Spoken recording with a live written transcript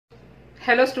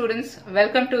Hello students,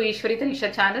 welcome to Eshwari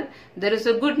Thaniksha channel. There is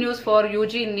a good news for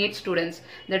UG NEET students.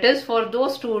 That is for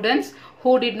those students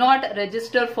who did not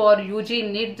register for UG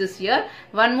NEET this year.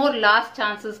 One more last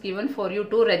chance is given for you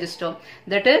to register.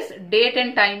 That is date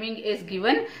and timing is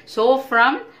given. So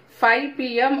from 5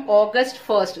 p.m. August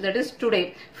 1st, that is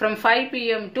today, from 5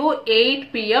 p.m. to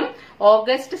 8 p.m.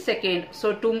 August 2nd.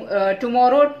 So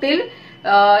tomorrow till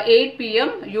 8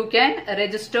 p.m. you can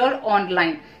register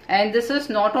online. And this is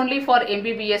not only for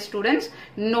MBBS students.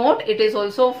 Note, it is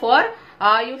also for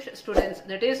Ayush students.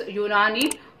 That is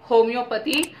Unani,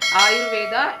 Homeopathy,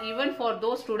 Ayurveda. Even for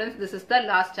those students, this is the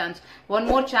last chance. One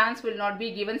more chance will not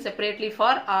be given separately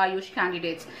for Ayush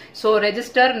candidates. So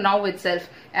register now itself.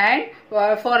 And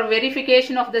for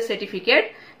verification of the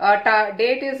certificate,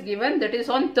 date is given, that is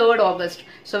on 3rd August.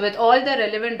 So with all the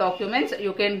relevant documents,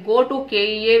 you can go to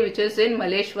KEA, which is in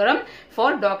Malleshwaram,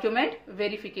 for document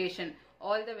verification.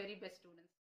 All the very best students.